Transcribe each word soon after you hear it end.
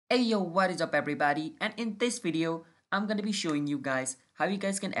Hey yo, what is up everybody? And in this video, I'm gonna be showing you guys how you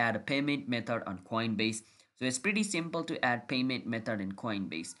guys can add a payment method on Coinbase. So it's pretty simple to add payment method in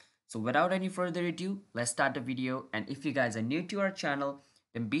Coinbase. So without any further ado, let's start the video. And if you guys are new to our channel,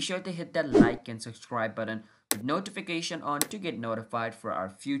 then be sure to hit that like and subscribe button with notification on to get notified for our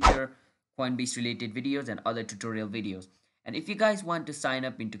future Coinbase related videos and other tutorial videos. And if you guys want to sign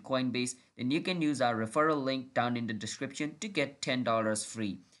up into Coinbase, then you can use our referral link down in the description to get $10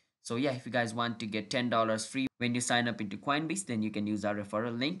 free. So yeah, if you guys want to get $10 free when you sign up into Coinbase, then you can use our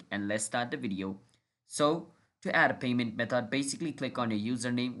referral link and let's start the video. So to add a payment method, basically click on your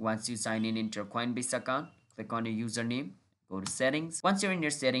username. Once you sign in into your Coinbase account, click on your username, go to settings. Once you're in your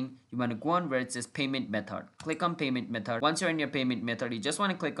setting, you want to go on where it says payment method. Click on payment method. Once you're in your payment method, you just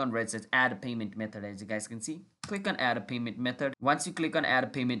want to click on where it says add a payment method. As you guys can see, click on add a payment method. Once you click on add a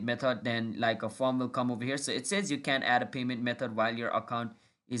payment method, then like a form will come over here. So it says you can't add a payment method while your account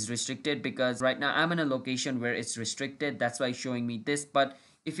is restricted, because right now I'm in a location where it's restricted. That's why it's showing me this. But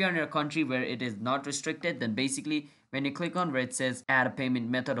if you're in a country where it is not restricted, then basically when you click on where it says add a payment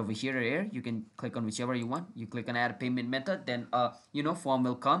method over here or here, you can click on whichever you want. You click on add a payment method, then form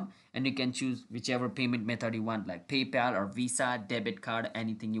will come and you can choose whichever payment method you want, like PayPal or Visa, debit card,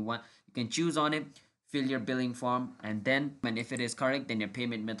 anything you want. You can choose on it, fill your billing form, and if it is correct, then your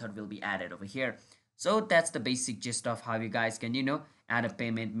payment method will be added over here. So that's the basic gist of how you guys can add a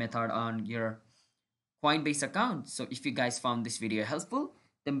payment method on your Coinbase account. So if you guys found this video helpful,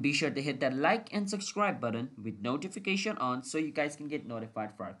 then be sure to hit that like and subscribe button with notification on so you guys can get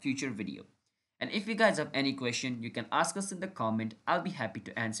notified for our future video. And if you guys have any question, you can ask us in the comment. I'll be happy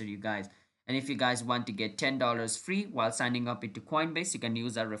to answer you guys. And if you guys want to get $10 free while signing up into Coinbase, you can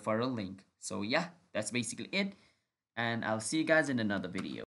use our referral link. So yeah, that's basically it. And I'll see you guys in another video.